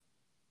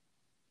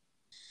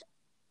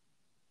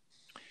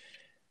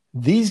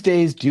These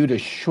days, due to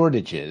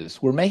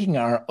shortages, we're making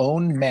our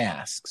own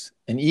masks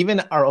and even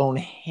our own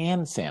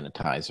hand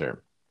sanitizer.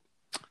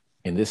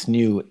 In this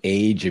new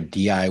age of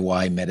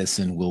DIY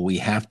medicine, will we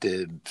have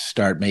to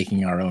start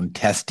making our own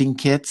testing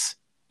kits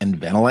and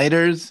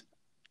ventilators?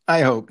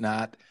 I hope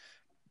not.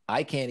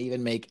 I can't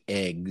even make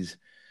eggs.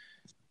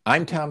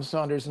 I'm Tom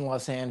Saunders in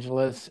Los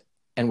Angeles,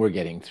 and we're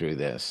getting through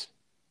this.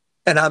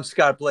 And I'm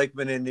Scott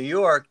Blakeman in New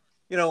York.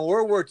 In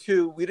World War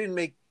II, we didn't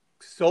make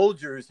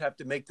soldiers have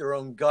to make their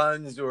own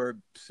guns or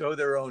sew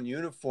their own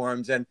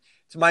uniforms. And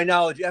to my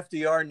knowledge,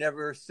 FDR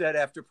never said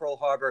after Pearl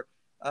Harbor,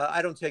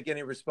 I don't take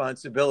any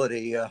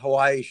responsibility.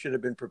 Hawaii should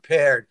have been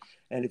prepared.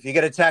 And if you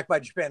get attacked by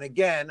Japan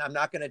again, I'm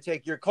not going to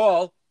take your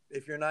call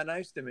if you're not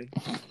nice to me.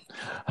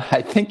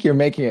 I think you're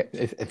making it,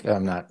 if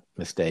I'm not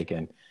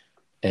mistaken,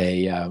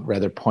 a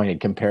rather pointed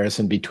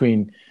comparison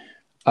between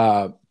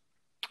uh,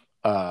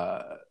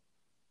 uh,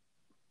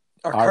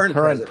 Our our current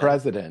current president.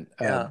 president,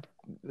 Yeah.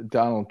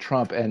 Donald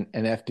Trump, and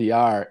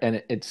FDR.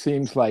 And it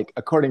seems like,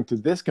 according to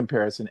this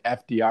comparison,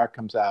 FDR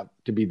comes out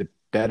to be the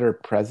better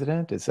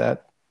president. Is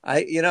that?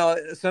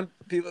 Some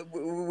people,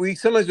 we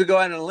sometimes we go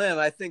out on a limb.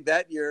 I think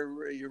that you're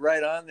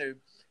right on there,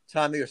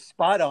 Tommy. You're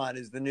spot on.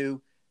 Is the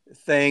new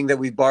thing that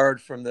we borrowed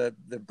from the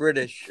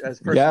British as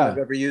the first time I've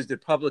Yeah. ever used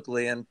it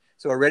publicly, and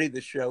so already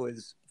the show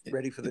is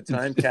ready for the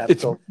time It's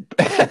capsule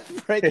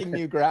breaking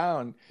new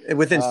ground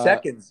within uh,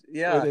 seconds.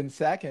 Yeah, within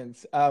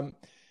seconds.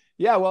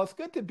 Yeah, well, it's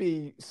good to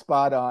be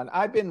spot on.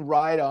 I've been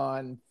right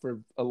on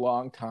for a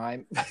long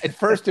time. At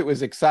first, it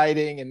was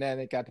exciting, and then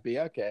it got to be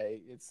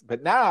okay.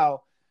 But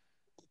now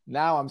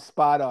I'm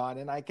spot on,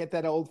 and I get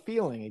that old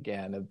feeling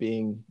again of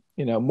being,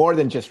 more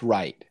than just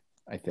right.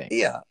 I think.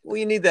 yeah. Well,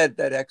 you need that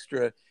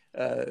extra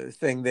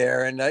thing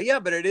there, and yeah,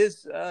 but it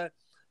is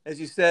as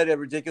you said,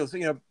 ridiculous.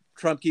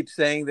 Trump keeps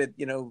saying that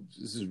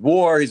this is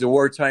war. He's a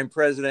wartime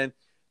president,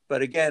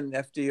 but again,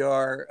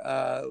 FDR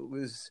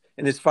was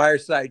in his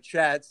fireside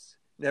chats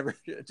never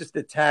just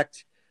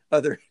attacked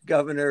other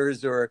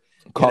governors or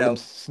Call them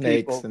snakes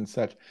people. and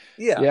such.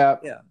 Yeah, Yeah,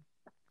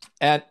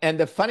 yeah. and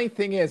the funny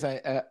thing is,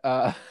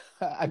 I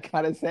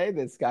gotta say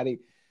this, Scotty,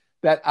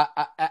 that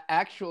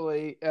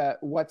actually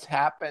what's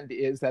happened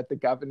is that the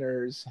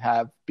governors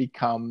have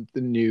become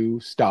the new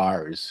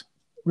stars.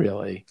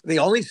 Really, The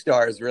only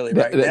stars really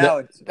the right now.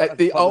 It's the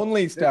public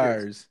only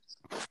figures.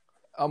 stars.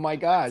 Oh my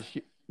gosh,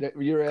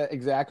 you're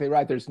exactly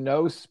right. There's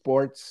no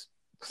sports,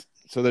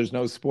 so there's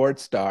no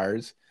sports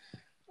stars.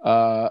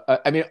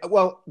 I mean,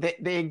 well,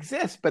 they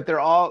exist, but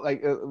they're all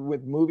like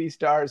with movie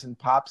stars and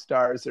pop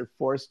stars. They're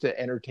forced to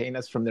entertain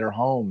us from their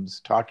homes,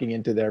 talking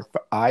into their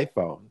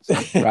iPhones,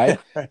 right?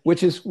 Right.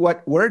 Which is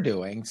what we're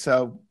doing.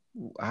 So,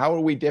 how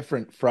are we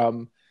different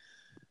from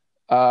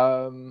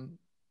um,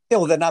 Yeah,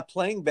 well, they're not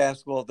playing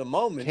basketball at the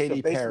moment, so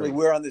Katy basically Perry?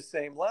 we're on the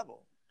same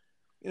level.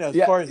 As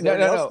Yeah, far as no,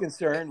 everybody no, else is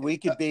no. concerned, we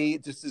could be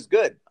just as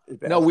good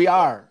at No, we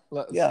basketball.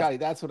 are, Yeah. Scotty.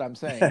 That's what I'm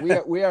saying.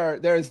 We are.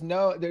 There's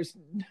no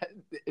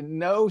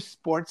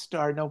sports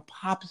star, no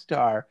pop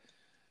star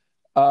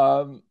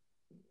um,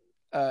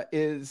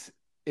 is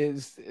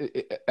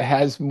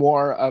has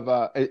more of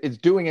a is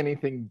doing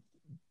anything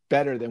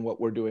better than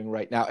what we're doing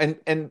right now.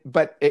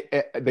 But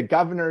the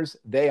governors,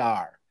 the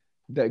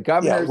Yeah,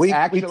 governors we put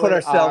actually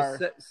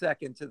ourselves are.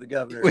 second to the We,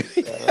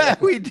 governors.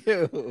 we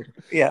do.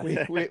 Yeah.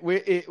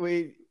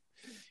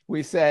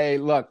 We say,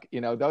 look,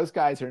 those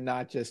guys are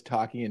not just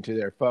talking into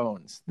their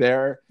phones.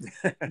 They're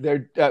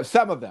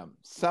some of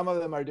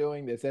them are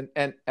doing this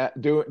and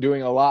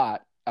doing a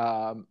lot,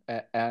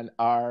 and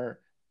are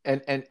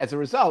and as a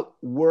result,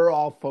 we're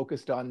all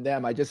focused on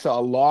them. I just saw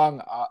a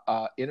long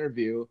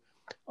interview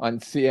on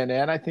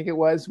CNN, I think it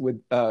was, with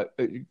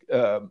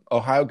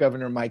Ohio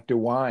Governor Mike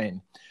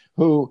DeWine,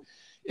 who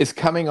is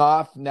coming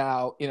off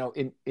now,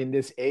 in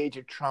this age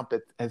of Trump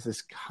as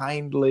this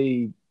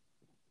kindly.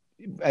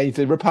 He's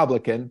a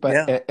Republican, but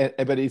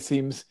Yeah. he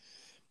seems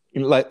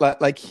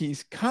like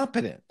he's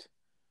competent,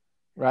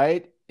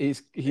 right?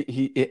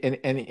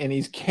 And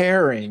he's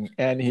caring,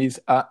 and he's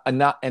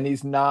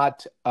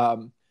not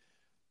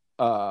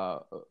uh,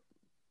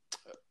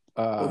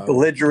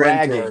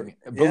 Belligerent or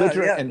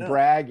belligerent yeah, and no.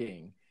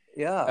 bragging.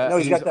 Yeah. No,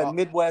 he's He's got that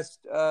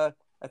Midwest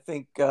I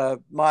think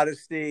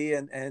modesty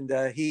and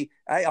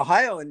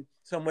Ohio in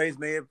some ways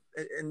may have,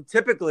 and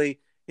typically,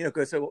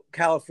 because so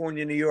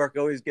California, New York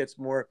always gets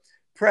more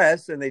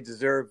press and they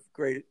deserve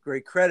great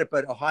credit,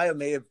 but Ohio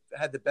may have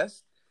had the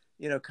best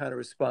kind of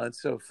response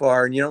so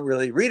far, and you don't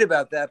really read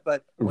about that,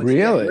 but once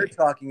again we're really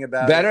talking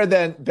about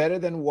it. better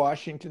than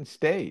Washington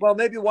State. Well,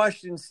 maybe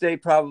Washington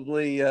State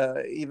probably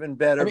even I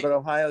better, mean, but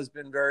Ohio's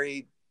been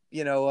very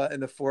in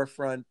the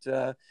forefront,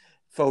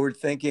 forward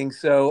thinking.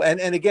 So and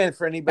again,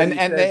 for anybody who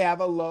and they says have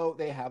a low.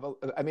 They have a.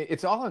 I mean,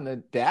 it's all in the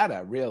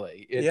data.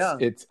 Really, it's yeah.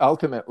 it's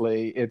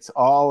ultimately it's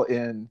all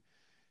in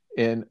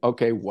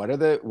okay,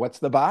 what's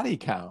the body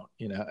count,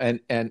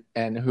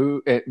 and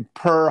who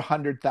per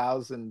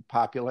 100,000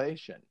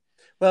 population.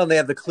 Well, they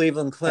have the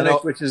Cleveland And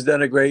Clinic, which has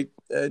done a great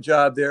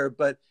job there.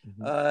 But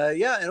Mhm.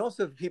 yeah, and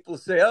also people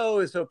say, "Oh,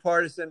 it's so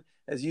partisan."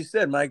 As you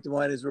said, Mike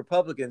DeWine is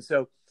Republican,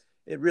 so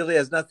it really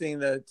has nothing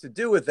to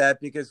do with that,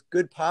 because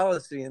good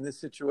policy in this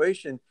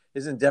situation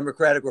isn't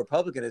Democratic or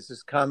Republican. It's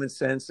just common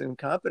sense and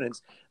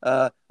competence.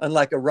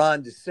 Unlike a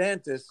Ron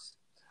DeSantis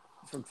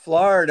from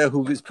Florida,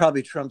 who is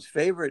probably Trump's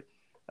favorite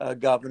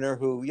governor,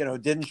 who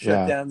didn't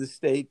shut down the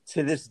state,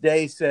 to this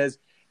day says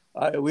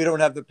we don't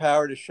have the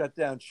power to shut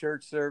down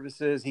church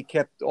services. He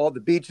kept all the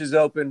beaches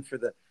open for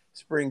the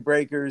spring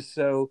breakers.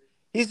 So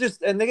he's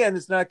just, and again,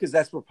 it's not because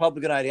that's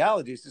Republican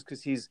ideology. It's just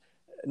because he's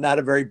not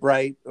a very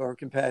bright or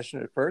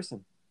compassionate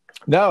person.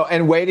 No,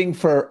 and waiting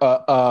for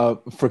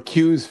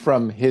cues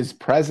from his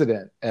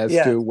president as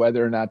to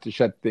whether or not to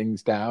shut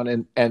things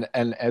down. And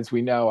as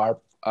we know,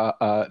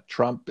 our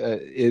Trump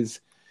is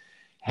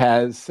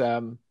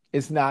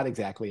not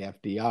exactly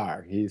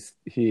FDR.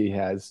 He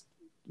has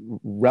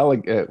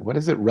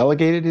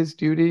relegated his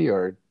duty,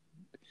 or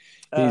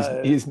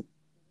he's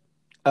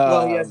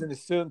well, he hasn't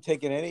assumed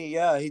taking any.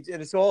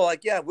 And it's all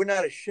like, we're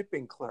not a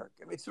shipping clerk.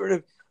 I mean, sort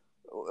of,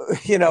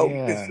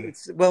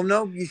 it's well,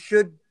 no, you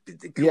should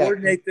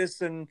coordinate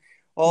this and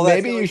all that.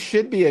 Maybe you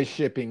should be a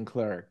shipping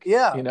clerk.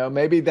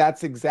 Maybe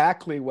that's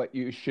exactly what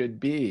you should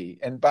be.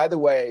 And by the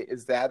way,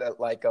 is that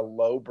like a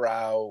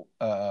lowbrow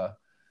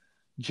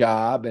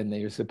job, and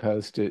you're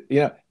supposed to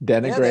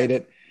denigrate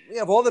it?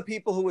 Of all the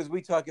people who, as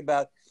we talk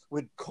about,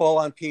 would call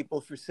on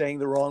people for saying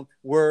the wrong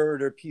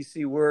word or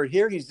PC word,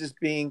 here he's just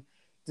being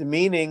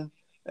demeaning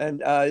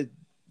and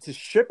to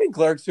shipping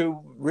clerks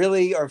who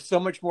really are so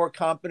much more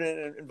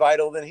competent and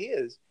vital than he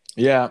is.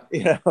 No,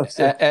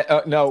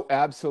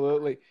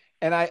 absolutely.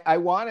 And I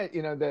wanted,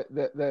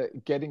 the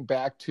getting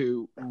back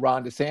to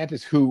Ron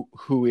DeSantis,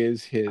 who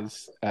is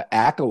his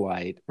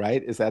acolyte,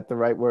 right? Is that the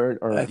right word?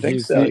 Or I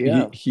think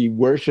so. He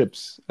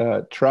worships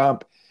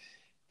Trump,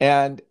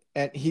 and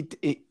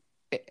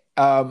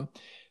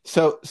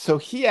so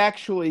he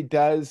actually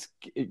does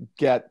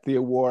get the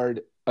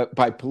award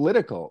by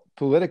Politico,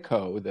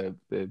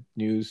 the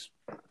news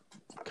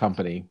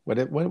company.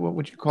 What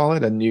would you call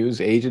it? A news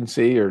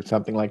agency or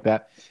something like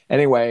that.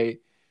 Anyway,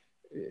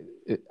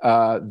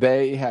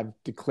 they have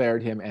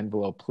declared him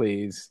envelope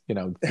please,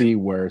 the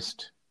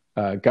worst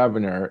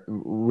governor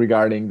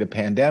regarding the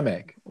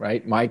pandemic,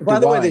 right? Mike By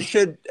DeWine. the way, they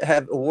should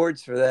have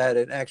awards for that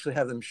and actually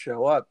have them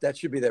show up. That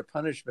should be their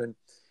punishment.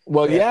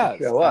 Well,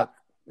 show up.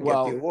 Get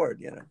the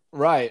award,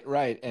 Right.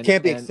 And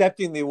can't be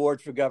accepting the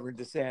award for Governor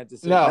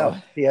DeSantis. No,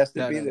 he has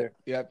to be there.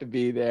 You have to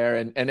be there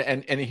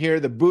and hear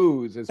the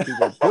boos as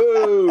people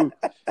boo.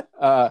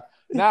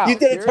 Now you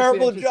did a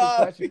terrible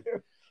job.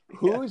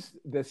 Who's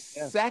the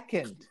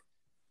second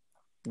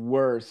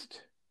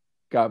worst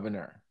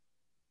governor?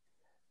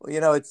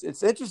 Well, it's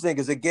interesting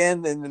because,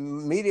 again, in the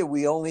media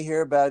we only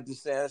hear about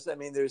DeSantis. I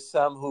mean, there's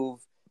some who've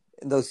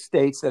in those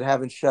states that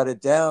haven't shut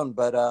it down,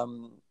 but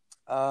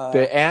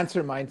the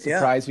answer might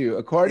surprise you.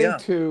 According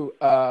to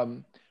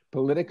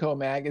Politico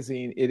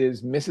magazine, it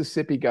is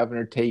Mississippi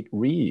Governor Tate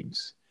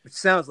Reeves. It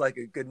sounds like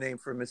a good name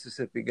for a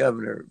Mississippi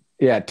governor.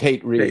 Yeah,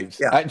 Tate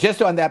Reeves.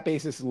 Just on that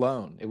basis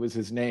alone, it was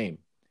his name.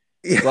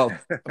 Yeah. Well,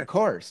 of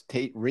course,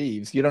 Tate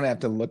Reeves. You don't have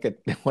to look at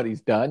what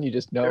he's done. You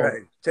just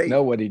know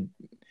what he.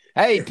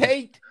 Hey,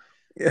 Tate.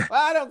 Well,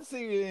 I don't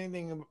see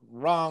anything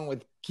wrong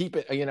with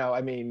keeping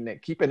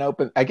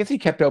open. I guess he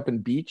kept open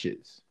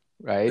beaches,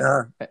 right?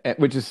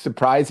 Which is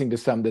surprising to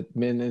some that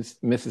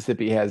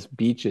Mississippi has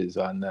beaches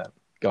on the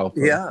Gulf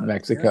of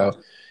Mexico,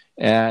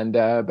 and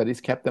but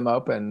he's kept them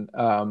open,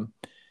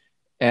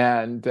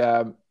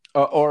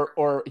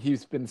 or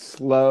he's been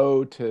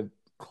slow to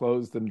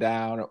close them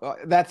down, or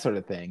that sort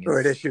of thing.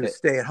 Or issue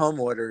stay-at-home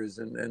orders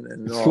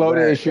and slow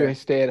to issue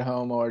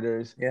stay-at-home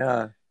orders.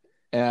 Yeah.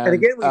 And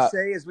again, we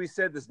say, as we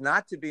said, this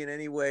not to be in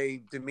any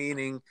way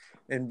demeaning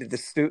and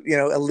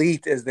the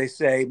elite, as they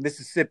say.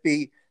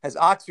 Mississippi has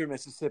Oxford,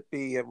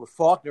 Mississippi, where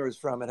Faulkner is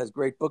from. It has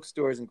great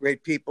bookstores and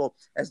great people,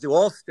 as do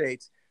all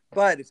states.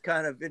 But it's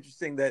kind of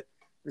interesting that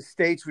the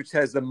states which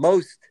has the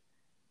most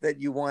that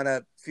you want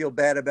to feel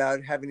bad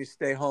about having to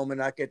stay home and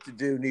not get to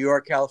do, New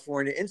York,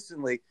 California,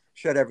 instantly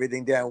shut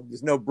everything down.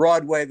 There's no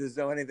Broadway, there's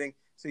no anything.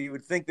 So you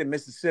would think that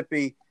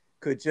Mississippi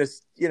could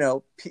just,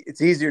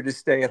 it's easier to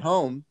stay at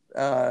home,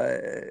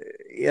 and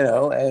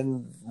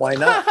why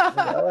not?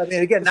 I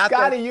mean, again, not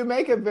Scotty, you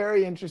make a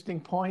very interesting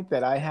point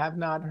that I have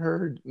not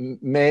heard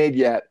made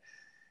yet.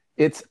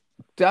 It's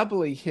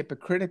doubly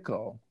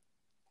hypocritical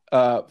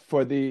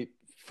for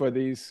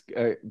these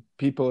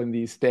people in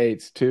these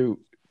states to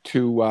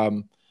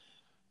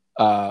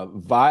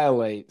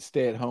violate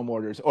stay-at-home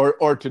orders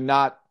or to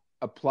not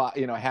apply,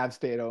 have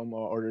stay-at-home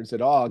orders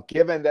at all,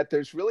 given that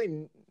there's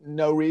really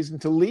no reason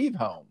to leave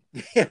home.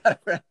 Yeah,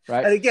 right.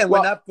 And again,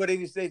 we're not putting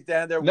these states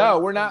down there. No,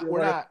 we're not.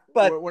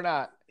 But we're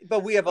not.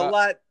 But we have a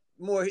lot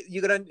more. You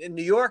go in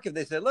New York, if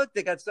they say, "Look,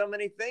 they got so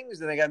many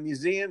things, and they got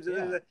museums,"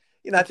 and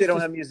they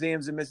don't have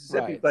museums in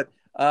Mississippi, right.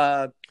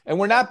 But and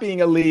we're not being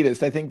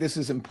elitist. I think this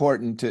is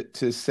important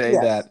to say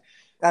that.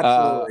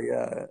 Absolutely.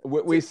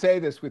 We say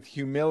this with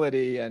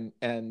humility and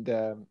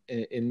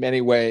in many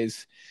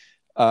ways.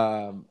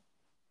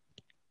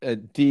 a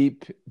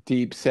deep,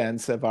 deep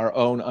sense of our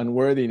own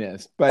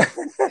unworthiness, but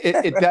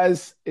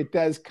it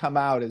does come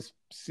out as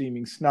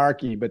seeming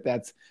snarky. But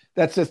that's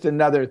just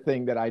another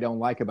thing that I don't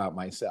like about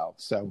myself.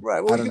 So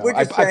right. Well, I don't know. we're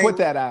just I put saying.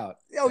 that out.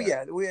 Oh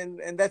yeah,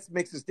 and that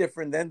makes us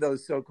different than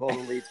those so-called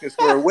elites because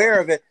we're aware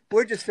of it.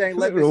 We're just saying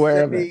let We're this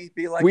aware of it.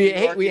 be like New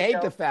York. We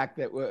hate the fact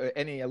that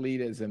any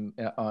elitism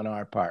on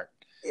our part.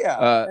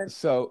 Yeah.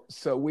 So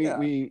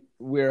Yeah.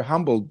 we're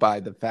humbled by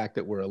the fact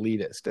that we're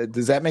elitist.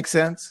 Does that make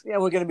sense? Yeah,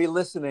 we're going to be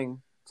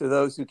listening to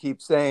those who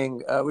keep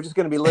saying we're just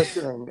going to be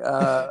listening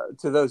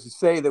to those who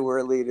say that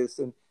we're elitists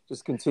and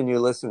just continue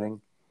listening,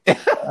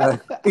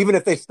 even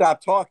if they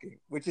stop talking,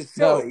 which is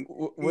silly.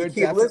 No, you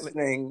keep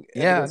listening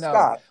and they're going to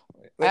stop.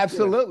 But,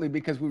 absolutely,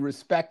 because we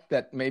respect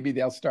that maybe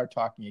they'll start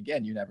talking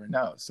again. You never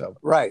know. So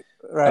right.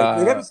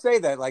 They never say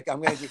that. Like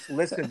I'm going to just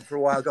listen for a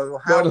while. Go,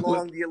 well, how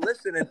long do you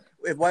listen?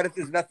 And what if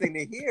there's nothing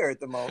to hear at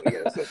the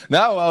moment? So,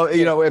 no, well,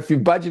 if you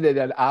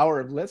budgeted an hour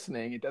of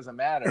listening, it doesn't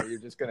matter. You're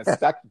just going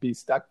to be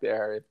stuck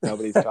there if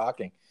nobody's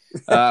talking.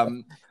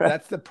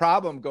 That's the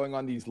problem going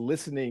on these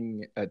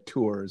listening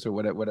tours or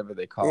whatever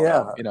they call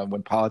them.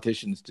 When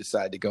politicians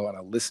decide to go on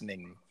a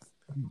listening.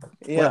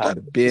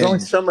 There's only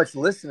so much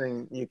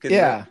listening you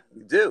can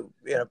do,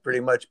 pretty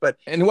much. But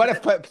and what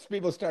if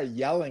people start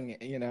yelling,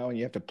 and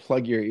you have to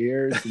plug your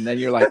ears, and then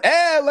you're like,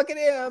 "Hey, look at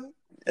him!"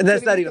 And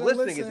that's not even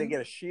listening; is they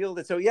get a shield.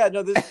 And so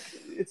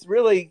it's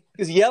really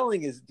because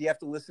yelling is. Do you have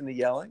to listen to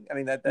yelling? I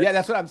mean,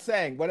 that's what I'm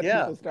saying. What if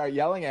people start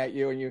yelling at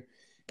you,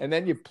 and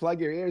then you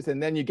plug your ears,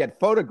 and then you get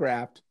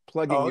photographed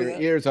plugging your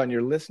ears on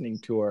your listening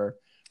tour.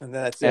 And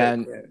that's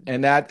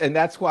and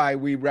that's why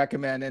we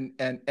recommend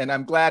and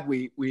I'm glad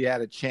we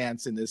had a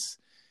chance in this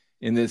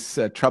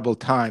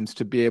troubled times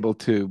to be able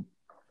to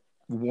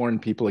warn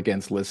people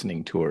against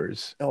listening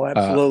tours. Oh,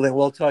 absolutely.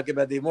 We'll talk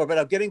about that more.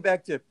 But getting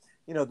back to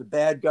the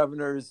bad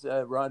governors,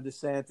 Ron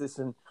DeSantis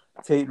and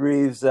Tate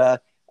Reeves. There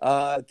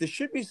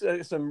should be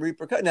some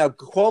repercussions. Now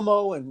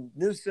Cuomo and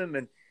Newsom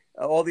and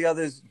all the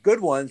others, good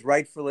ones,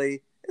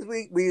 rightfully, as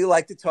we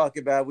like to talk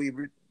about.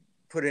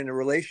 Put in a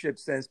relationship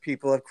sense,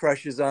 people have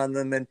crushes on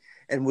them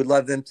and would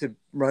love them to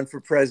run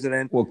for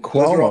president. Well,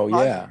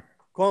 Cuomo,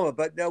 Cuomo,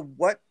 but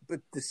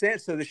but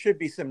DeSantis, so there should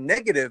be some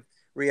negative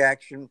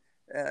reaction.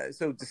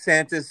 So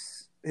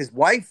DeSantis, his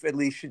wife at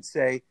least should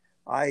say,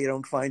 I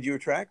don't find you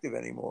attractive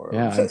anymore.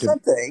 Yeah, so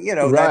something,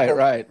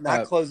 right.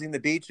 Not closing the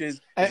beaches.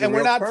 And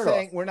we're not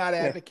saying, we're not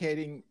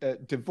advocating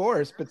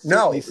divorce, but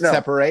certainly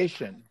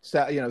separation.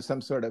 So, some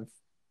sort of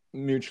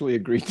mutually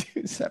agreed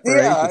to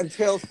separation. Yeah,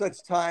 until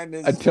such time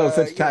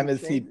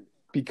as he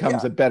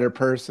becomes a better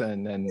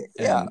person and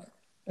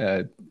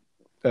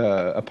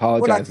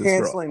apologizes. We're not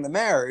canceling the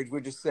marriage.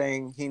 We're just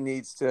saying he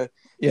needs to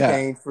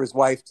change for his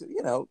wife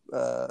to,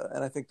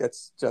 and I think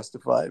that's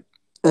justified.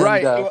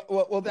 Right.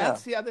 Well,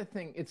 that's the other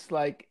thing. It's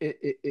like,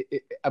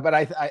 but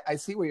I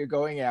see where you're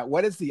going at.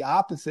 What is the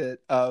opposite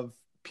of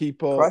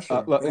people?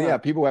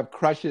 People who have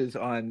crushes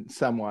on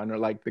someone, or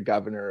like the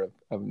governor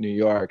of New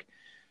York.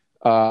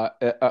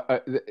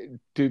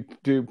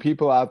 Do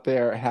people out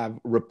there have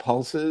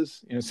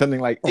repulses? Something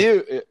like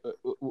ew.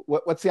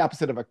 What's the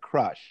opposite of a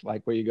crush?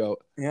 Like where you go,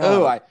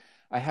 oh, I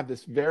have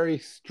this very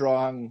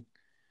strong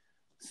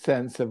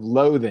sense of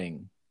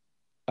loathing.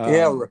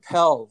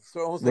 Repelled.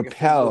 So almost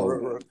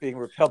repelled, like being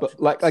repelled.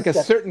 But like a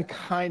certain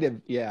kind of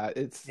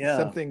it's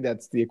something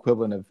that's the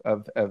equivalent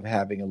of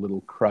having a little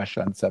crush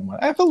on someone.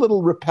 I have a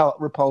little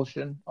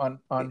repulsion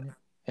on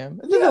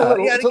him. We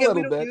don't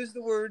use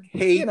the word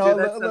hate.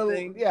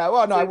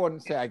 I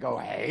wouldn't say I go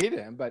hate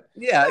him, but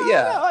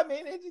I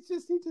mean, I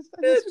just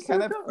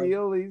kind of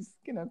feel he's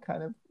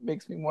kind of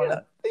makes me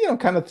want to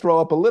kind of throw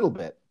up a little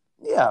bit.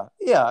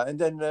 And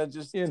then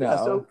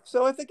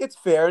so I think it's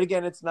fair. And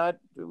again, it's not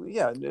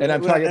And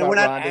I'm talking about we're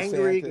not Ron angry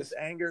DeSantis. because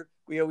anger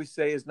we always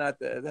say is not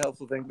the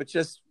helpful thing, but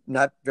just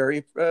not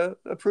very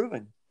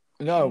approving.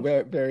 No,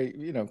 very,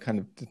 very kind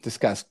of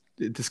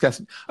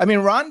disgusting. I mean,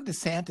 Ron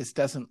DeSantis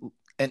doesn't.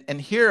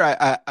 And here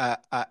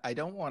I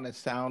don't want to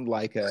sound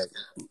like an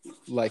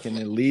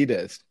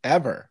elitist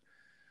ever,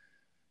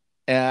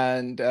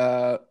 and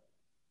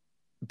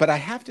but I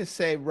have to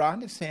say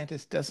Ron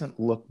DeSantis doesn't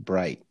look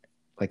bright,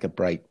 like a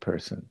bright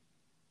person.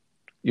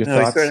 Your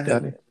thoughts,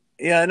 Scotty?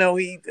 He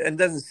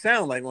doesn't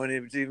sound like one.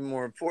 It was even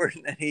more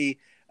important that he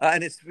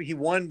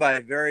won by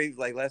a very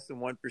less than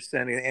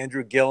 1%.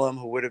 Andrew Gillum,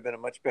 who would have been a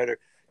much better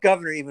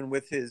governor, even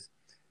with his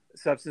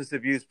substance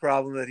abuse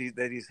problem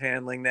that he's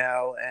handling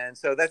now. And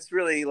so that's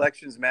really,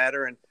 elections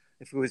matter. And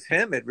if it was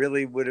him, it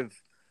really would have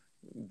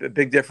a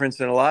big difference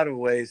in a lot of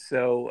ways.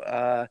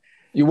 So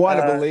you want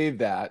to believe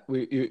that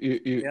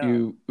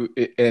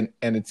and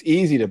it's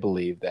easy to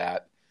believe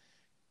that.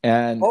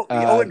 And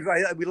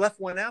we left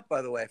one out,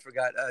 by the way. I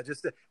forgot.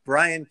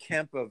 Brian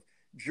Kemp of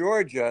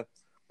Georgia,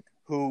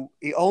 who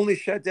he only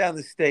shut down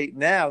the state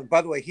now.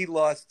 By the way, he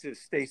lost to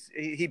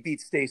he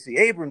beat Stacey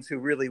Abrams, who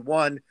really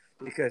won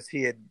because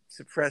he had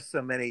suppressed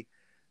so many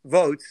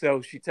votes.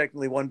 So she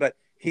technically won. But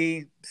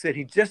he said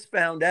he just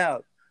found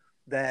out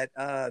that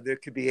there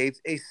could be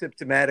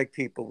asymptomatic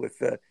people with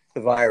the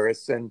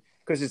virus, and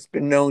because it's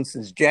been known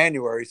since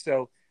January.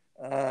 So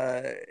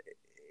Uh,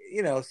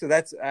 so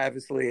that's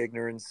obviously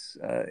ignorance,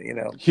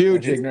 on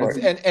Huge his ignorance,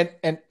 part.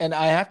 and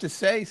I have to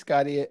say,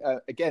 Scotty,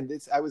 again,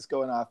 this I was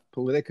going off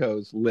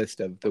Politico's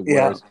list of the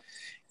Yeah. worst,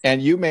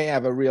 and you may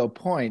have a real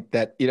point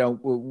that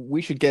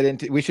we should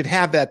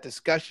have that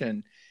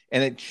discussion,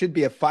 and it should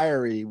be a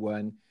fiery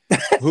one.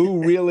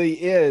 Who really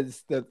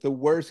is the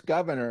worst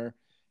governor?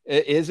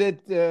 Is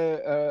it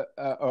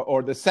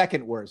or the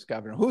second worst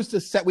governor? Who's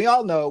the we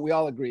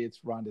all agree it's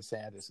Ron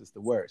DeSantis is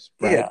the worst,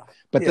 right? Yeah.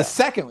 But the Yeah.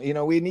 second,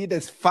 we need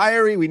this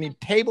fiery, we need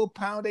table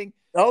pounding.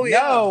 Oh, yeah.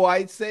 No,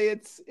 I'd say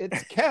it's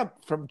Kemp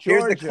from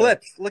Georgia. Here's the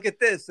clips. Look at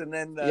this, and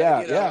then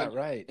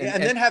right.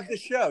 And then have the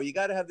show. You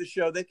got to have the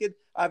show. They could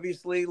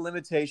obviously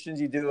limitations.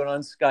 You do it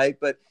on Skype,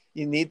 but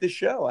you need the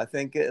show. I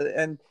think,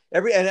 and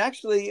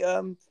actually,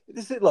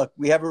 this is look.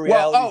 We have a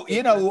reality. Well,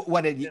 you know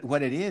what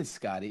it is,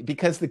 Scotty,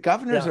 because the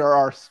governors are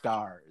our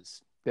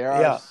stars. They're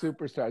our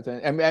superstars,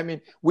 and I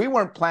mean, we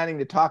weren't planning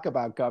to talk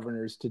about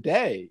governors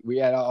today. We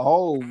had a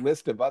whole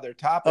list of other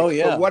topics. Oh,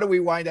 yeah. But what do we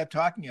wind up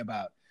talking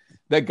about?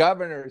 The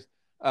governors.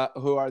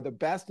 Who are the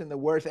best and the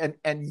worst,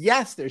 and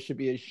yes, there should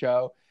be a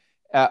show,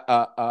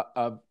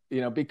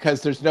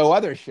 because there's no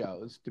other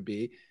shows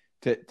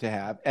to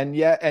have, and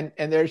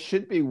there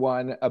should be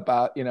one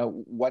about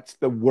what's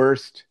the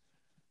worst,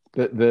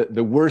 the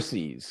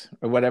worsties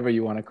or whatever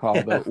you want to call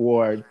the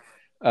award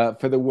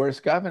for the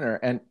worst governor,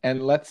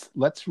 and let's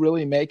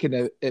really make it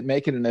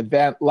an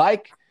event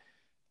like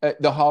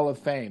the Hall of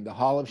Fame, the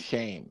Hall of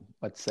Shame.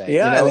 Let's say,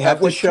 they have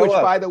to show which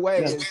up. By the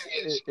way,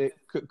 it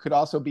could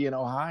also be in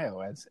Ohio,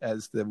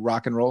 as the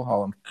Rock and Roll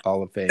Hall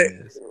of Fame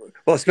is.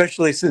 Well,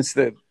 especially since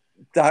the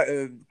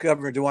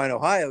Governor DeWine,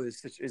 Ohio,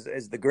 is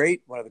the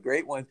great one of the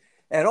great ones,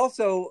 and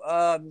also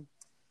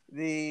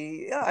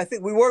I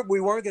think we weren't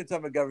going to talk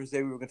about Governor's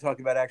Day. We were going to talk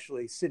about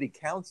actually city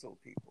council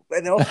people,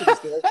 and also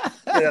just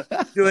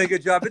doing a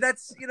good job. But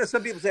that's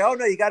some people say, oh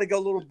no, you got to go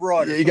a little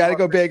broader. You got to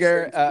go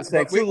bigger.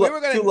 We were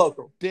going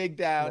to dig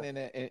down in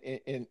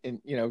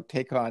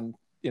take on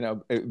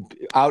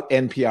out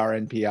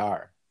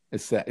NPR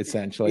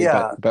essentially.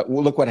 Yeah. But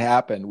look what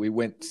happened. We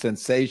went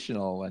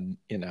sensational, and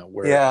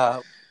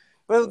we're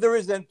Well, there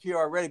is NPR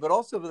already, but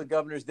also the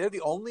governors. They're the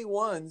only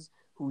ones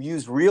who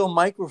use real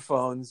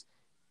microphones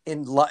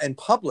in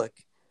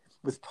public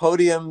with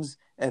podiums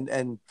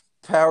and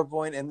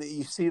PowerPoint, and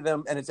you see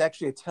them, and it's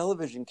actually a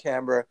television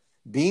camera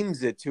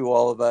beams it to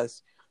all of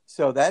us.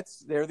 So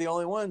they're the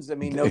only ones. I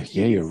mean, no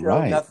TV you're show,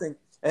 right. Nothing.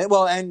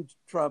 And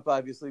Trump,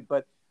 obviously,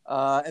 but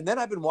and then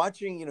I've been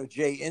watching,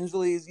 Jay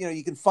Inslee's,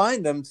 you can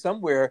find them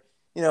somewhere,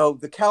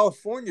 the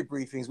California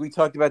briefings. We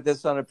talked about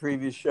this on a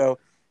previous show.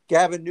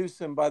 Gavin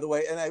Newsom, by the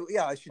way, and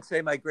I should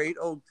say my great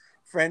old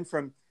friend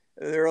from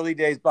the early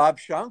days,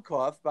 Bobby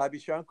Shonkoff,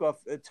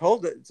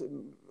 told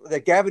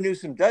that Gavin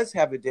Newsom does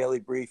have a daily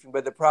briefing,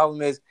 but the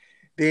problem is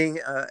being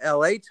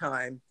LA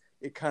time,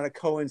 it kind of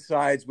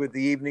coincides with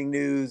the evening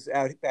news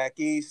out back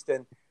east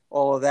and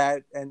all of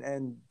that,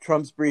 and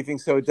Trump's briefing,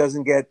 so it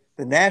doesn't get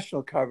the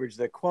national coverage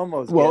that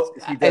Cuomo's gets. Well,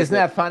 isn't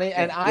that funny?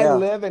 And I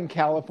live in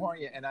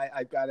California, and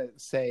I've got to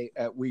say,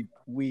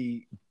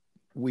 we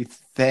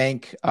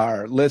thank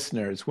our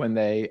listeners when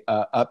they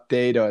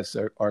update us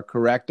or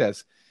correct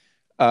us.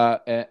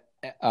 And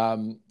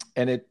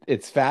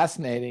it's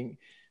fascinating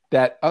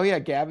that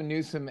Gavin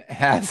Newsom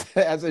has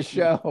a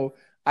show.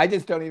 I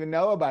just don't even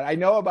know about it. I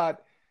know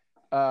about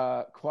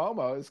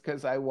Cuomo's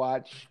because I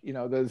watch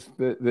those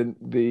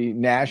the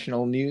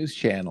national news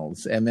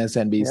channels,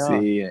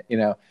 MSNBC,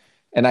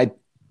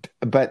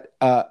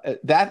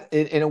 that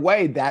in a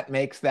way that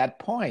makes that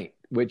point,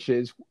 which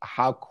is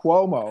how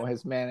Cuomo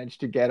has managed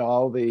to get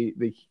all the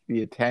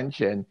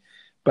attention,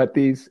 but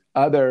these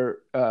other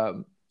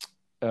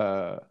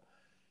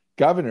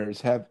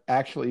governors have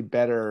actually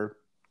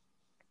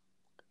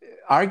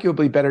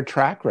arguably better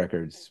track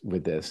records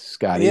with this,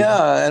 Scotty.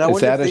 Yeah, and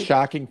is that a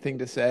shocking thing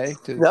to say?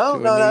 No,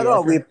 not at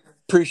all. We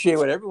appreciate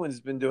what everyone's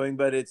been doing,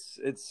 but it's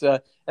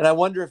and I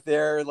wonder if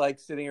they're like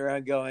sitting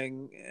around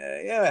going,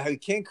 you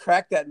can't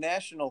crack that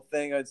national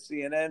thing on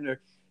CNN or.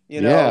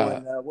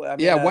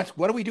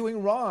 What are we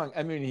doing wrong?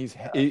 I mean,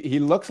 he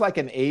looks like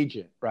an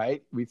agent,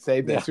 right? We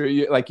say this, or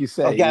like you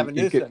say, Gavin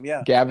Newsom.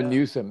 Gavin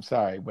Newsom.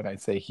 Sorry, when I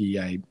say he,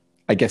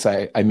 I guess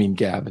I mean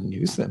Gavin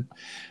Newsom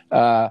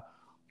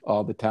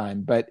all the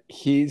time. But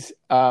he's,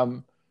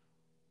 he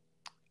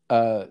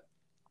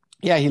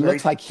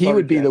looks like he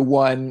would be the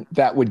one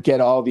that would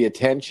get all the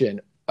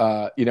attention,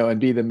 and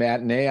be the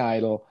matinee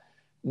idol.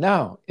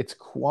 No, it's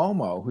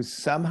Cuomo who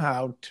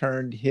somehow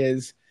turned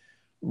his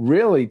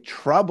really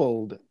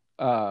troubled.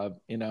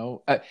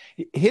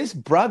 His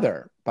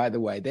brother, by the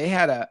way, they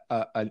had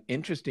an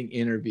interesting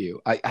interview.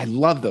 I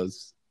love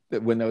those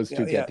when those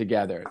two get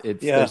together.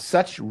 There's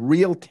such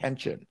real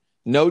tension,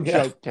 no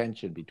joke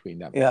tension between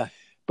them. Yeah.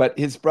 But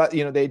his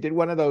brother, they did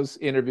one of those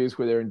interviews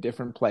where they're in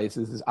different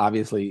places.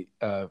 Obviously,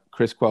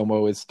 Chris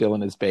Cuomo is still in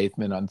his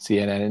basement on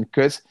CNN, and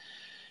Chris,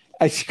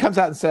 she comes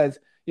out and says,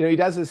 he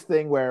does this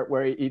thing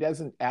where he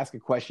doesn't ask a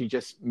question, he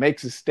just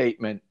makes a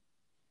statement.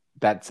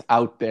 that's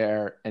out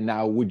there, and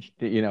now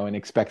and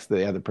expects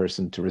the other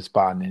person to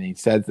respond, and he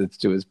says this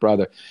to his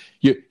brother.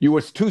 You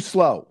were too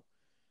slow.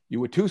 You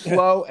were too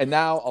slow, and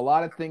now a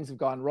lot of things have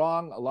gone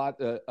wrong. A lot,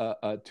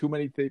 too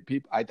many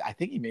people. I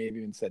think he may have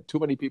even said too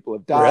many people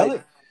have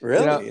died.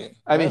 Really, really.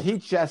 I mean, he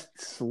just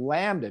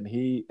slammed him.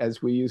 He,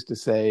 as we used to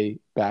say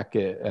back,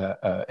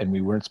 and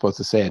we weren't supposed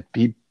to say it.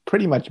 He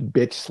pretty much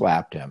bitch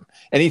slapped him,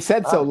 and he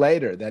said so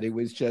later that it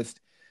was just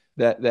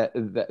that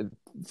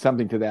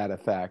something to that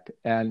effect.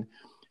 And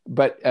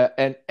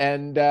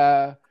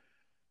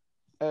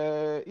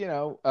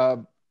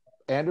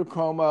Andrew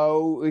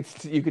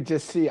Cuomo, you could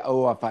just see,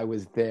 if I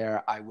was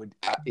there, I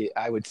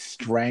would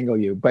strangle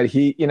you. But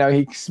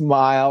he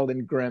smiled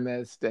and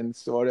grimaced and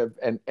sort of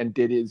and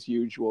did his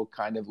usual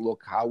kind of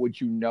look. How would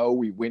you know?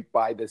 We went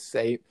by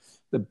the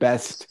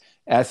best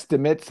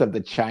estimates of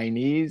the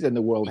Chinese and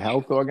the World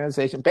Health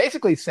Organization,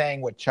 basically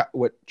saying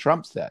what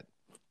Trump said.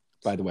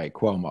 By the way,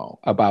 Cuomo,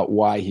 about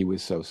why he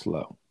was so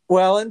slow.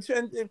 Well, and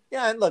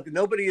look,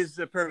 nobody is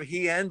perfect.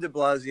 He and De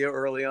Blasio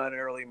early on in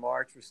early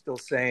March were still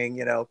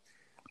saying,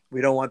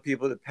 we don't want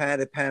people to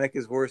panic. Panic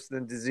is worse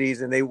than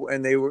disease. And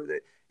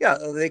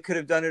they could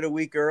have done it a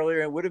week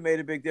earlier and would have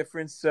made a big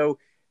difference. So,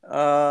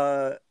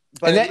 but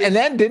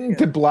then didn't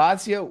De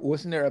Blasio,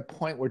 wasn't there a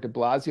point where De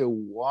Blasio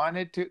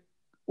wanted to,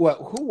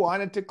 who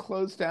wanted to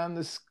close down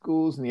the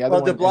schools, and the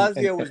other one? De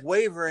Blasio was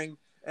wavering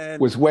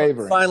and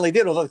finally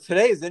did. Although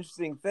today is an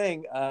interesting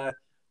thing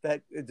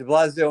that De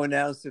Blasio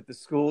announced that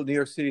New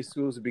York City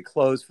schools would be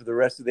closed for the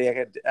rest of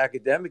the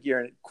academic year.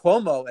 And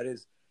Cuomo at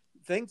his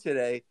thing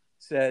today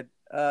said,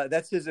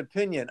 that's his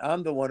opinion.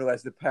 I'm the one who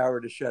has the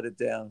power to shut it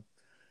down.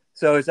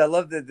 So I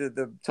love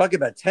the talking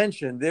about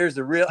tension. There's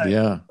a real,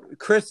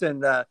 Chris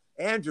and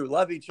Andrew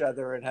love each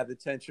other and have the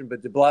tension,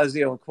 but De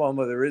Blasio and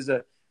Cuomo, there is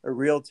a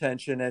real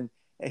tension. And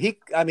I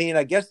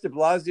guess De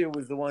Blasio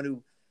was the one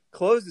who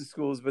closed the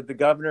schools, but the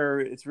governor,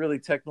 it's really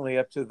technically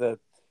up to the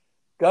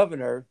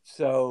governor.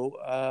 So,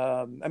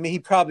 he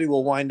probably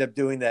will wind up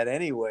doing that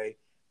anyway,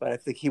 but I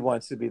think he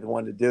wants to be the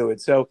one to do it.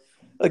 So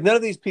none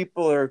of these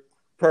people are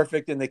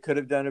perfect and they could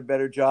have done a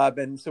better job.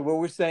 And so what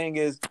we're saying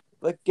is,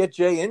 get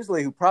Jay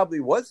Inslee, who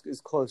probably was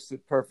as close to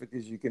perfect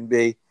as you can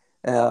be.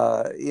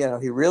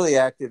 He really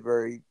acted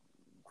very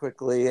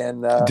quickly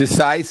and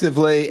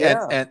decisively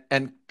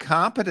and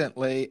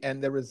competently,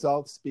 and the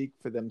results speak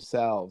for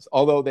themselves,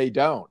 although they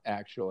don't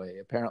actually.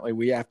 Apparently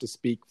we have to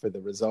speak for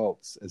the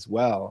results as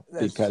well.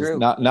 That's because true.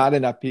 not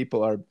enough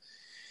people are,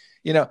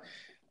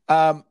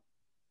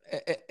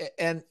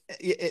 and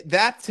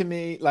that to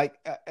me,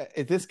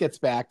 this gets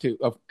back to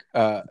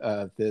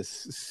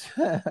this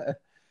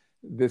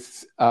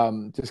this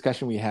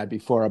discussion we had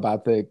before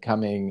about the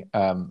coming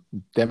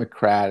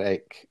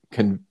Democratic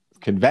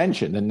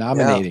convention, the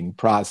nominating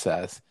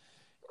process,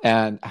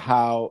 and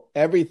how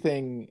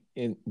everything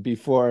in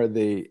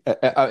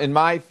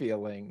my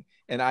feeling,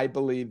 and I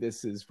believe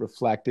this is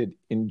reflected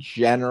in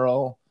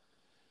general,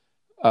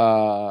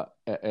 the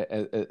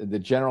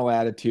general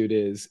attitude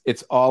is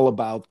it's all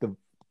about the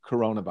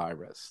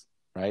coronavirus,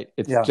 right?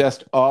 It's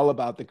just all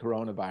about the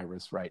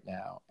coronavirus right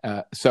now.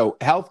 So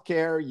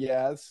healthcare,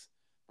 yes,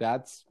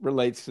 that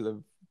relates to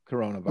the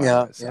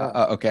coronavirus.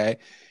 Okay.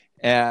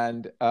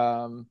 And,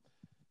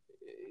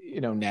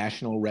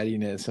 national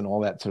readiness and all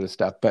that sort of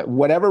stuff. But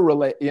whatever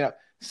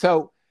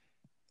so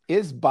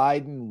is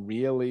Biden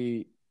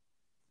really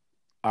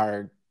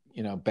our,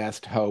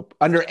 best hope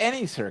under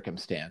any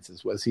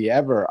circumstances? Was he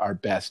ever our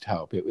best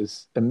hope? It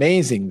was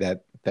amazing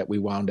that we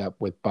wound up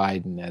with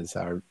Biden as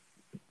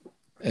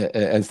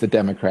the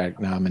Democratic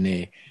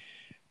nominee.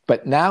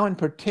 But now in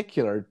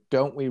particular,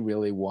 don't we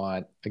really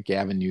want a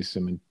Gavin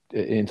Newsom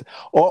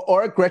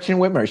or a Gretchen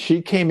Whitmer?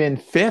 She came in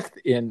fifth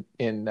in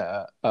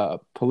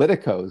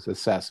Politico's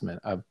assessment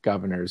of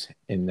governors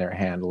in their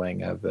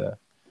handling of the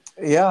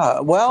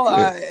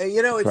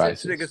it's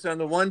interesting because on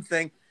the one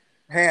thing,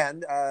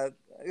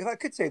 if I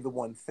could say the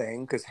one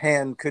thing, because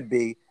hand could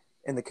be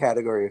in the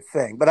category of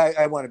thing, but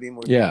I want to be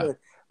more specific.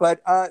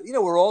 But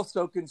we're all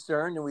so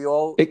concerned, and we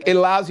all it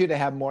allows you to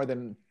have more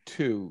than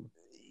two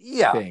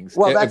things.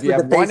 Well, if you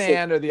have one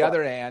hand or the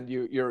other hand,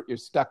 you're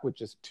stuck with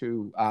just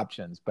two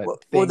options. But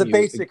the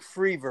basic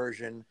free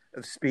version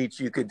of speech,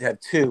 you could have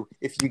two.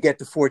 If you get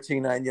to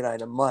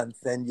 $14.99 a month,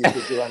 then you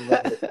could do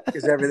unlimited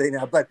because everything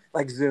now. But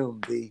like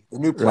Zoom, the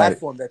new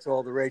platform, that's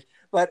all the rage.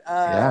 But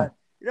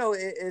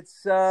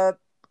it's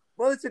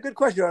it's a good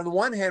question. On the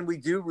one hand, we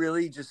do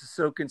really just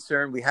so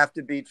concerned. We have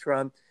to beat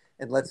Trump,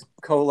 and let's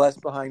coalesce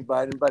behind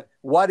Biden. But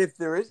what if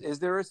is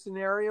there a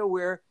scenario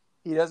where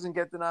he doesn't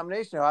get the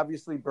nomination? Now,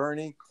 obviously,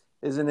 Bernie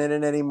isn't in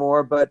it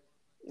anymore, but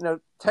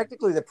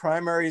technically the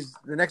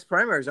next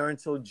primaries aren't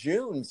until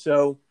June.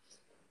 So,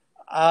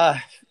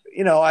 I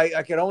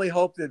can only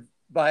hope that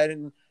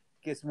Biden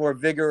gets more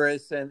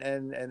vigorous and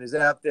is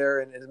out there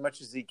and as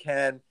much as he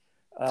can,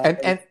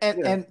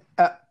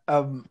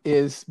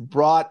 is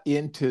brought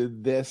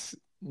into this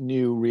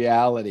new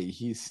reality.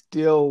 He's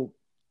still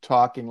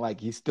talking like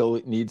he still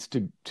needs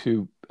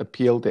to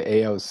appeal to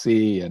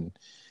AOC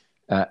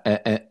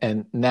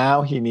and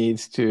now he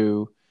needs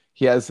to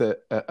he has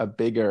a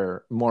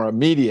bigger, more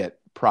immediate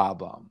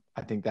problem.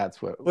 I think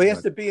that's Well, he has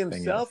what to be the thing is.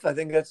 himself. I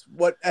think that's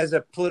what, as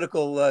a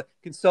political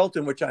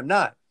consultant, which I'm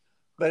not,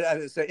 but I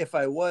would say if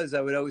I was,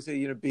 I would always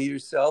say, be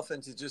yourself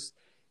and to just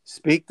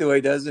speak the way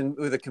he does and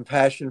with a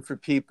compassion for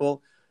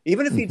people.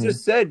 Even if he Mm-hmm.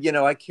 just said,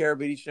 I care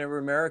about each and every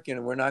American,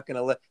 and we're not going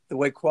to let the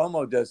way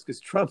Cuomo does,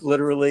 because Trump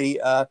literally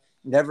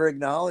never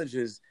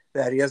acknowledges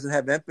that he doesn't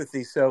have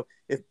empathy. So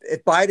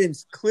if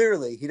Biden's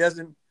clearly, he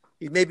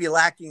may be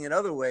lacking in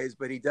other ways,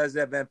 but he does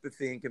have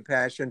empathy and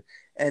compassion.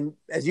 And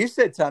as you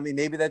said, Tommy,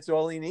 maybe that's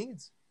all he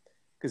needs,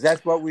 because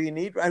that's what we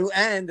need.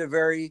 And a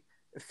very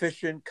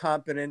efficient,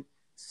 competent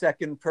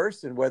second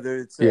person, whether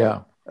it's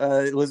Yeah.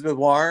 Elizabeth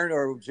Warren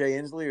or Jay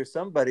Inslee or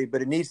somebody,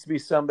 but it needs to be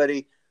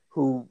somebody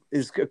who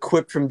is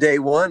equipped from day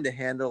one to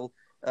handle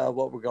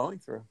what we're going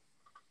through.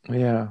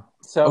 Yeah.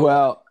 So,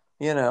 well,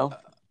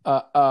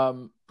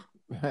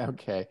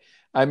 okay.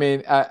 I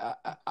mean,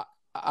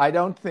 I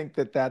don't think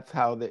that's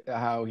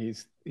how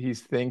he's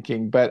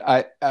thinking,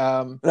 but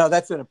no,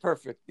 that's in a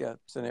perfect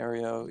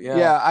scenario.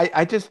 Yeah,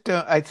 I just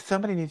don't.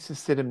 Somebody needs to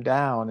sit him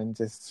down and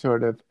just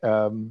sort of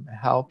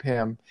help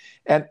him.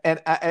 And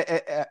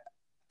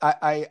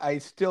I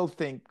still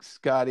think,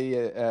 Scotty,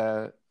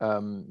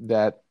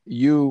 that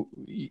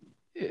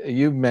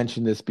you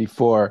mentioned this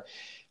before.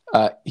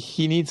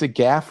 He needs a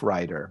gaffe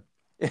writer.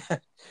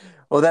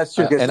 Well, that's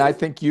true. And I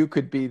think you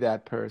could be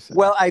that person.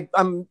 Well,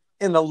 I'm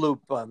in the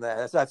loop on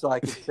that. That's all I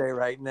can say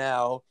right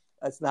now.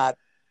 That's not,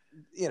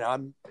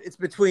 it's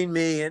between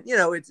me and,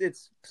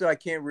 it's so I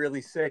can't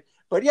really say.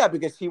 But yeah,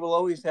 because he will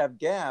always have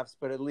gaffes,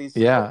 but at least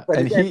but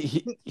and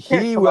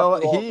he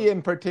will. He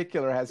in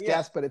particular has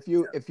gaffes, but if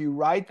you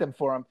write them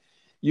for him,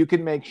 you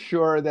can make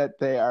sure that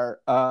they are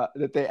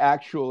that they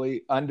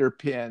actually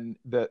underpin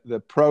the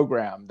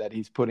program that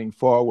he's putting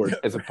forward,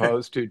 as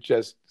opposed to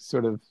just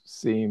sort of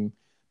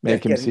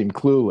make him seem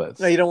clueless.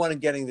 No, you don't want him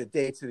getting the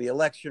dates of the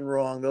election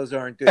wrong. Those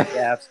aren't good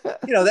gaffes. That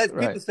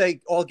right. People say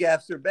all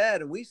gaffes are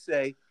bad, and we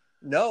say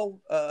no.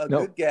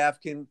 Good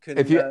gaffe can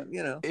if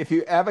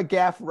you have a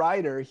gaffe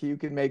writer, you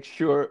can make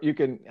sure you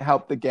can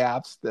help the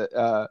gaffes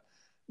that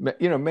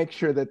make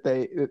sure that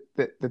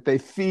they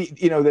feed,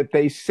 that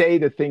they say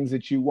the things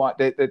that you want,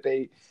 that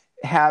they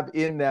have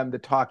in them the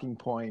talking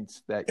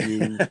points that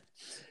you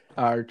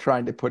are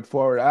trying to put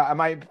forward. Am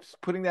I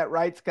putting that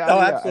right, Scott? Oh,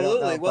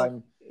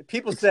 absolutely.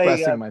 People say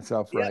expressing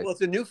myself right. Well, it's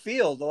a new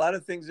field. A lot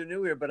of things are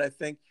new here, but I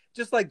think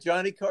just like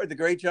Johnny Carson, the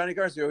great Johnny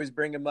Carson, we always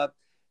bring him up.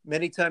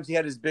 Many times he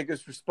had his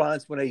biggest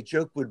response when a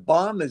joke would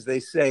bomb, as they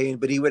say,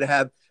 but he would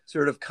have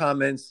sort of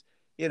comments,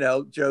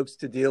 jokes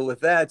to deal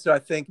with that. So I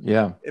think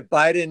if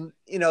Biden,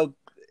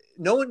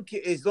 no one,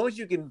 as long as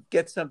you can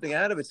get something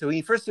out of it. So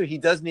he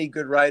does need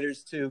good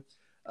writers too,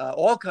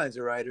 all kinds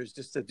of writers,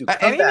 just to do.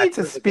 And he needs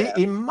a speech.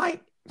 He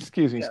might,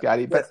 excuse me,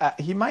 Scotty, but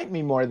he might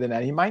need more than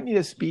that. He might need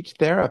a speech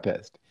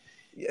therapist.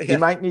 Yeah. He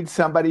might need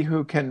somebody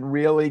who can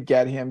really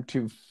get him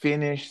to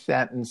finish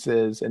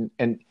sentences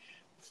and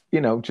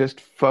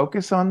just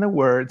focus on the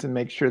words and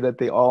make sure that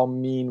they all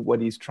mean what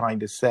he's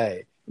trying to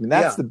say. I mean,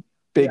 that's the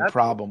big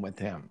problem with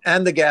him.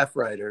 And the gaffe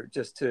writer,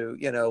 just to,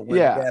 when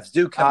the gaffes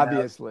do come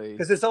obviously.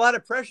 Because there's a lot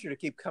of pressure to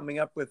keep coming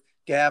up with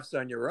gaffes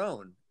on your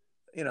own.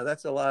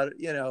 That's a lot,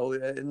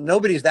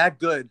 nobody's that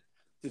good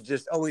to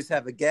just always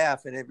have a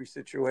gaffe in every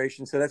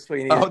situation. So that's what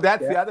you need. Oh,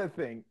 that's the other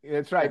thing.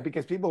 That's right.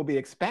 Because people will be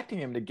expecting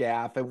him to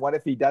gaffe. And what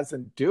if he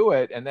doesn't do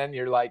it? And then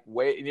you're like,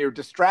 you're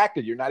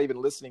distracted. You're not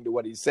even listening to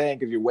what he's saying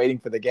because you're waiting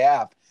for the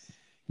gaffe.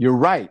 You're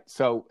right.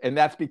 So, and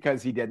that's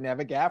because he didn't have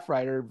a gaffe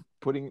writer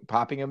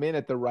popping him in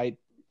at the right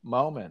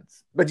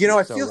moments. But,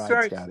 I feel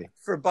sorry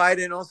for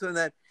Biden also in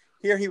that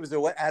here he was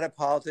out of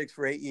politics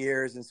for 8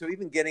 years. And so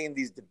even getting in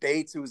these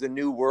debates, it was a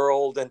new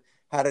world and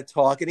how to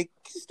talk. And he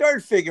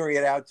started figuring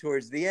it out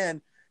towards the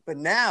end. But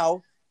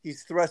now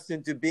he's thrust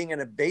into being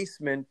in a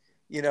basement,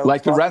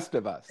 like the rest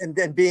of us, and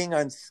then being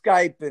on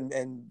Skype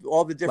and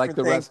all the different like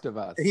the things. Rest of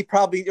us. He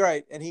probably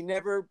and he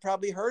never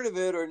probably heard of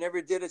it or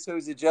never did it, so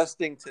he's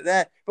adjusting to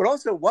that. But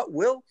also, what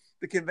will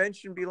the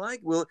convention be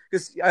like?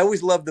 Because I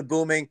always love the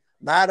booming,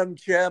 Madam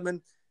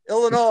Chairman,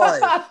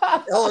 Illinois,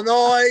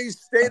 Illinois,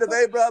 state of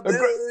Abraham,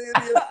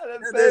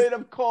 the state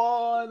of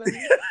corn, and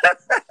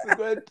the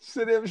great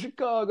city of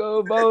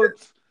Chicago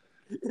votes.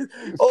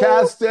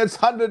 Cast its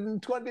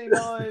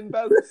 129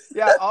 votes.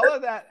 Yeah, all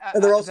of that.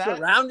 And they're all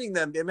surrounding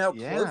them. How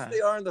close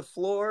they are on the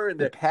floor. And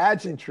the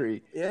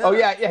pageantry. Yeah. Oh,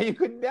 yeah. You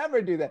could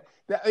never do that.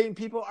 I mean,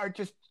 people are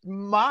just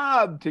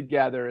mobbed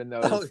together in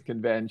those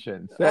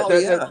conventions.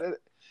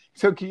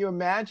 So can you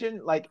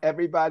imagine, like,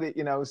 everybody,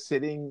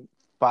 sitting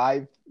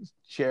 5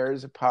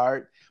 chairs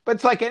apart? But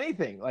it's like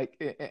anything.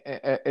 Like,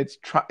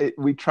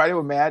 we try to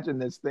imagine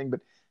this thing,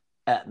 but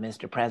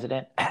Mr.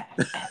 President,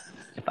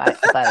 if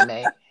I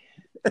may.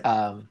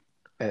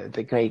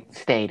 The great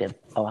state of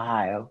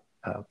Ohio.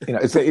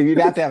 So you'd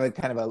have to have a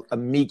kind of a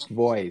meek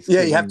voice.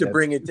 Yeah, you have to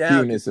bring it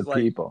down. Fewness of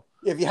people.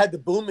 If you had the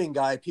booming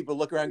guy, people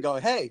look around and go,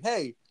 hey,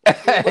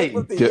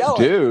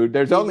 dude,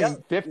 there's only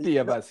 50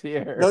 of us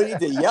here. No need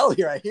to yell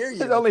here. I hear you.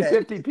 There's only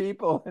 50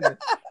 people.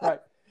 Right.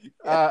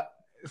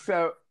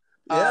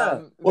 Yeah.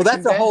 The Well,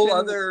 that's a whole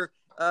convention,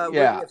 other. We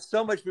yeah, have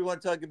so much we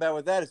want to talk about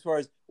with that, as far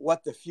as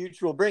what the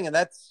future will bring, and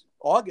that's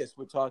August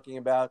we're talking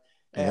about,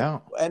 and yeah.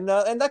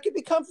 and that could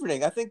be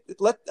comforting. I think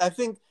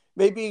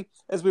maybe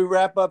as we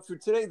wrap up for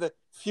today, the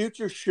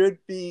future should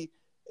be,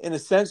 in a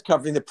sense,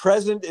 comforting. The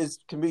present is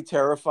can be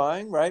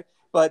terrifying, right?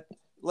 But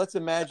let's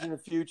imagine a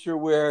future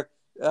where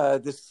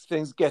this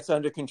things gets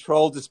under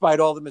control, despite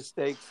all the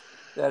mistakes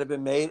that have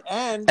been made,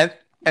 and And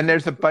and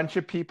there's a bunch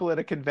of people at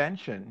a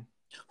convention,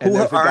 and who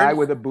there's a guy aren't.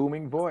 with a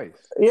booming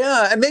voice.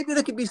 Yeah, and maybe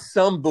there could be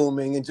some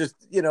booming and just,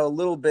 a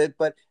little bit,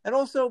 but and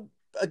also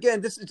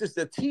again, this is just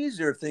a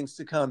teaser of things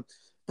to come.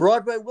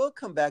 Broadway will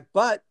come back,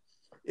 but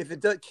if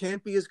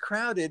can't be as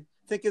crowded,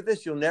 think of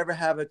this: you'll never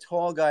have a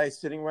tall guy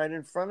sitting right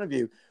in front of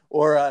you,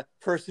 or a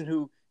person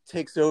who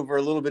takes over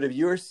a little bit of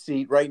your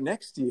seat right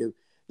next to you.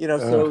 Ugh.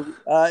 So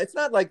it's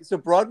not like so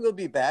Broadway will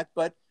be back,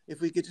 but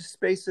if we could just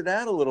space it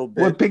out a little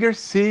Well, bit, bigger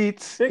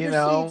seats, bigger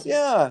seats,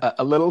 yeah,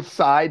 a little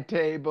side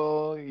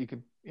table. You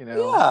could,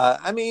 yeah.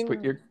 I put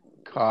mean, your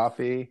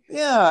coffee.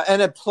 yeah,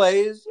 and it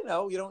plays.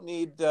 You don't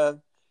need.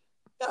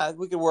 Yeah,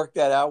 we could work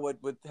that out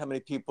with how many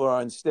people are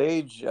on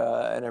stage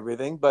and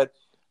everything. But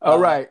Oh,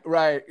 right,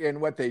 right.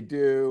 And what they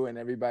do, and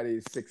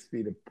everybody's 6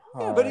 feet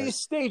yeah, but apart.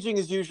 staging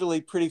is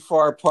usually pretty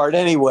far apart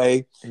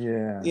anyway.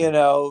 Yeah.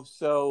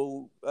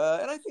 So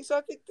and I think so.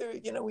 I think there,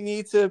 we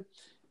need to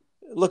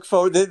look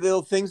forward.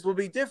 Things will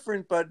be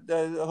different, but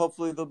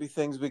hopefully there'll be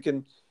things we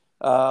can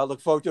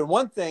look forward to. And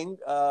one thing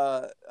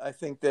I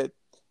think that,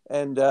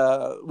 and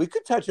we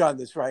could touch on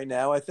this right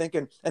now, I think,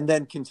 and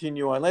then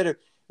continue on later.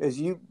 As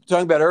you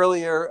talking about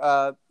earlier,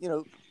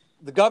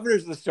 the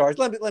governors of the stars.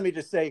 Let me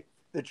just say,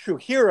 the true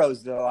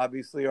heroes, though,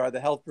 obviously, are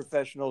the health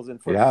professionals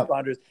and first Yeah.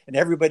 responders, and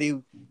everybody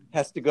who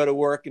has to go to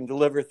work and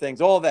deliver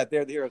things. All that,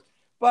 they're the heroes.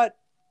 But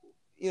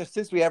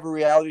since we have a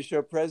reality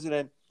show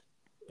president,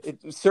 it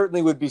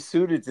certainly would be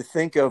suited to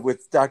think of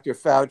with Dr.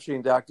 Fauci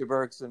and Dr.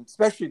 Birx, and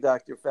especially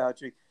Dr.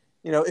 Fauci.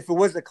 If it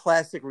was a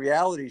classic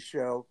reality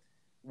show,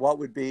 what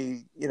would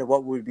be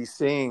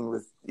seeing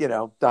with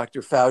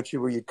Dr. Fauci,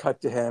 where you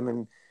cut to him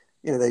and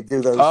they do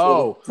those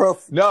little Oh,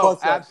 no,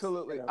 close-ups.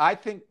 absolutely. I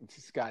think,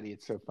 Scotty,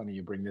 it's so funny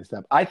you bring this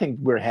up. I think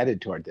we're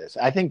headed toward this.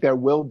 I think there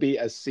will be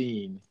a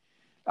scene.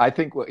 I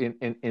think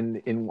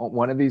in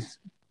one of these,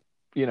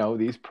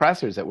 these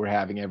pressers that we're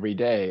having every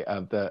day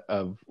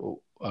of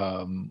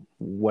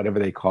whatever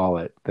they call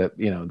it,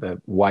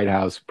 the White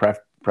House press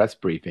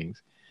briefings,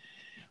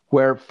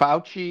 where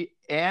Fauci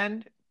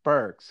and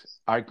Birx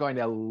are going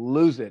to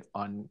lose it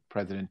on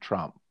President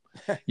Trump.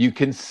 You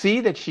can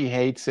see that she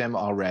hates him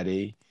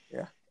already.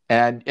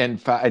 And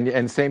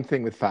same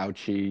thing with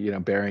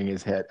Fauci, burying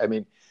his head. I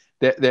mean,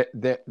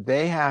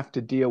 they have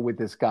to deal with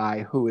this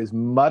guy who is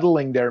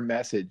muddling their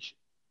message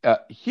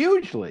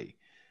hugely,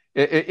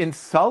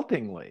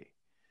 insultingly,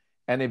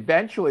 and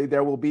eventually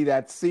there will be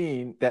that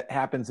scene that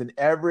happens in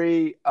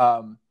every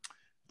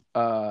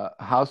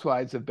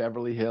Housewives of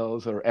Beverly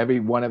Hills or every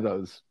one of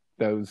those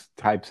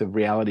types of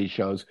reality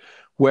shows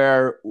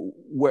where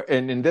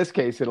and in this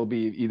case it'll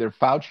be either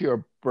Fauci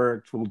or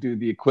Birx will do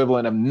the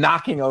equivalent of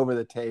knocking over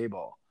the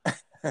table.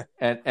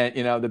 and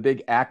the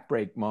big act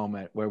break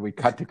moment where we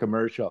cut to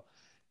commercial,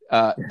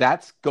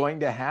 that's going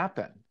to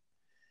happen.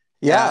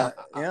 Yeah,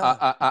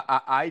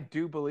 I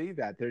do believe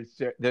that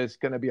there's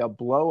going to be a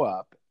blow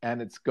up,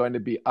 and it's going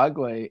to be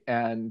ugly,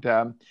 and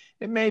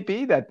it may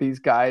be that these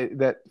guys,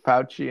 that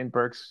Fauci and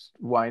Birx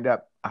wind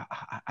up.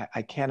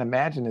 I can't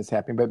imagine this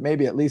happening, but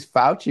maybe at least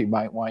Fauci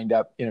might wind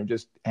up,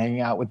 just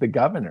hanging out with the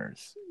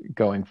governors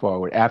going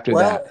forward after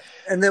that.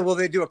 And then will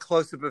they do a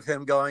close up of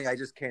him going, "I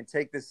just can't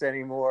take this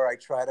anymore. I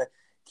try to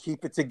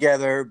keep it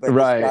together, but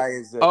right. This guy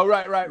is."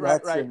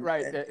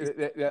 Right.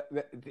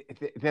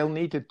 They'll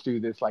need to do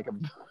this like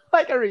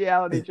a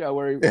reality show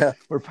where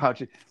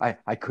Fauci,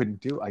 I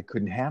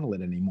couldn't handle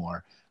it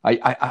anymore.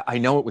 I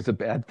know it was a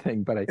bad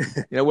thing, but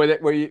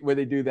where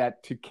they do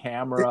that to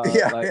camera,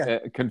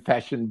 a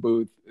confession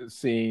booth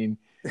scene,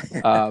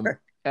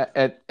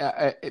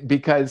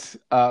 because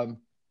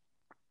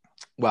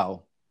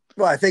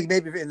Well, I think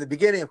maybe in the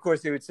beginning, of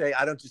course, they would say,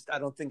 "I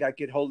don't think I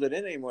could hold it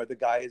in anymore. The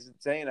guy is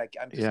insane. I'm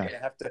just going to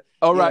have to."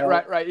 Oh,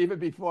 right. Even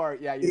before,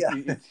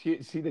 you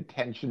see the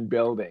tension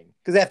building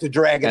because they have to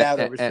drag it out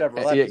over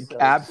several episodes.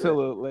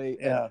 Absolutely.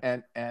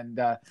 And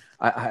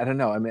I don't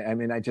know. I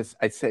mean,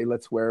 I'd say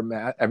let's wear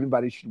masks.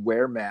 Everybody should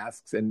wear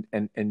masks, and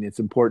it's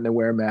important to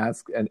wear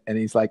masks. And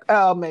he's like,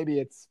 "Oh, maybe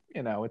it's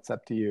it's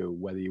up to you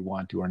whether you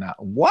want to or not."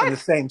 What? In the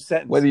same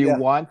sentence, whether you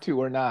want to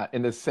or not,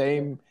 in the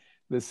same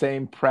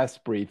press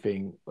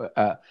briefing.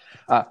 Well,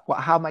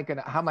 how am I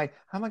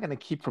gonna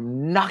keep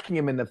from knocking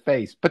him in the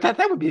face? But that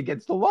would be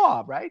against the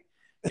law, right?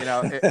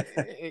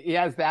 He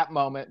has that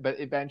moment, but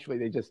eventually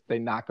they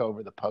knock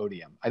over the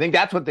podium. I think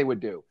that's what they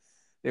would do.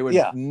 They would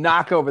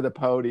knock over the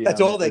podium.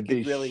 That's all they could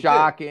be really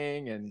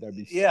shocking, and there'd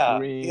be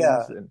screams.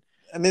 Yeah. And,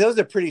 I mean, those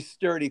are pretty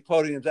sturdy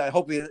podiums.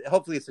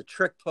 Hopefully it's a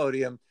trick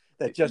podium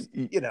that just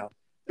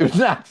it's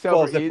not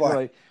so easily,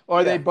 apart.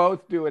 or they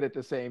both do it at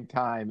the same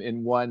time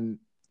in one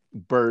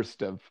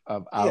burst of Yeah.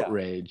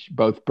 outrage.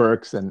 Both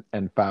Birx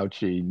and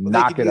Fauci Well, they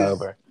knock could it use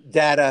over.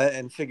 data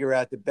and figure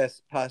out the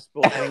best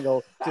possible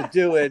angle to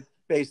do it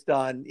based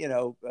on,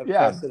 a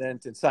Yeah.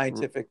 precedent and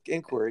scientific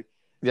inquiry.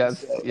 Yes.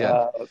 So,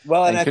 Yeah.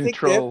 well, and And I think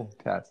they're, control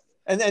tests.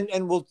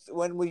 and we'll,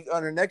 when we,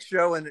 on our next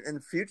show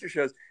and future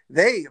shows,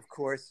 they, of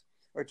course,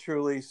 are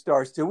truly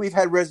stars too. We've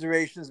had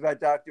reservations about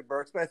Dr.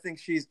 Birx, but I think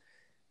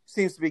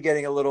seems to be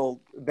getting a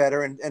little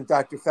better. And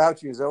Dr.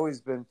 Fauci has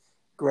always been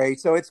great.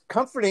 So it's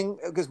comforting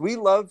because we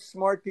love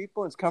smart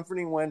people. It's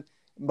comforting when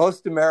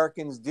most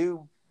Americans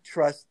do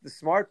trust the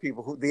smart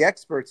people, the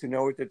experts who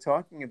know what they're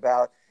talking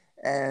about.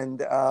 And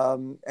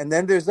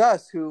then there's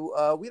us who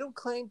we don't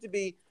claim to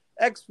be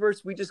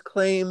experts. We just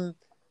claim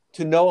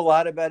to know a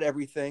lot about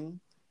everything.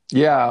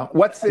 Yeah.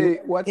 What's the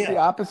Yeah.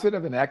 opposite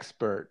of an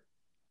expert?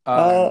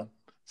 Uh,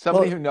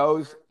 Somebody well, who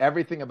knows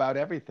everything about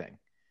everything.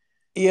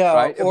 yeah.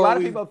 Right? A Or lot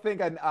of we, people think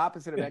an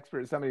opposite of expert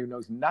is somebody who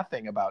knows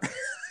nothing about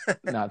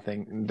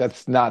nothing.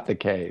 That's not the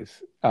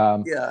case.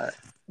 yeah.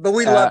 But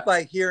we Uh, love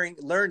by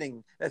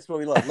learning. That's what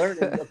we love,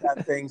 learning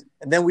about things,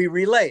 and then we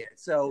relay it.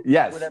 So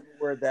yes, whatever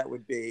word that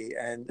would be,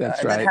 that's and then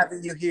right.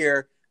 having you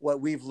hear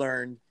what we've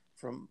learned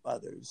from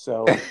others.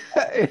 So,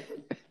 I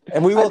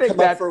and we will think come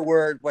up for that a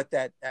word what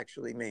that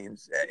actually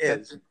means that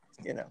is,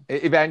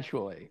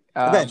 eventually,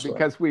 eventually.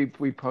 because we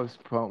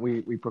postpone,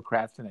 we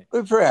procrastinate.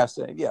 Perhaps,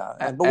 yeah,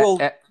 Uh, but uh,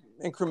 we'll uh,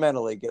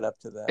 incrementally get up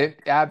to that.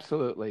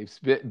 absolutely,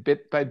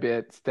 bit by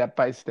bit, step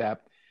by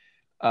step.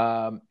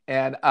 And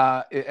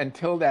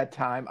until that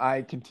time,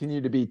 I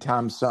continue to be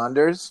Tom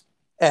Saunders.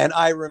 And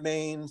I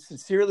remain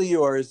sincerely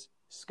yours,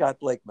 Scott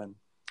Blakeman.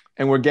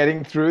 And we're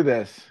getting through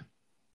this.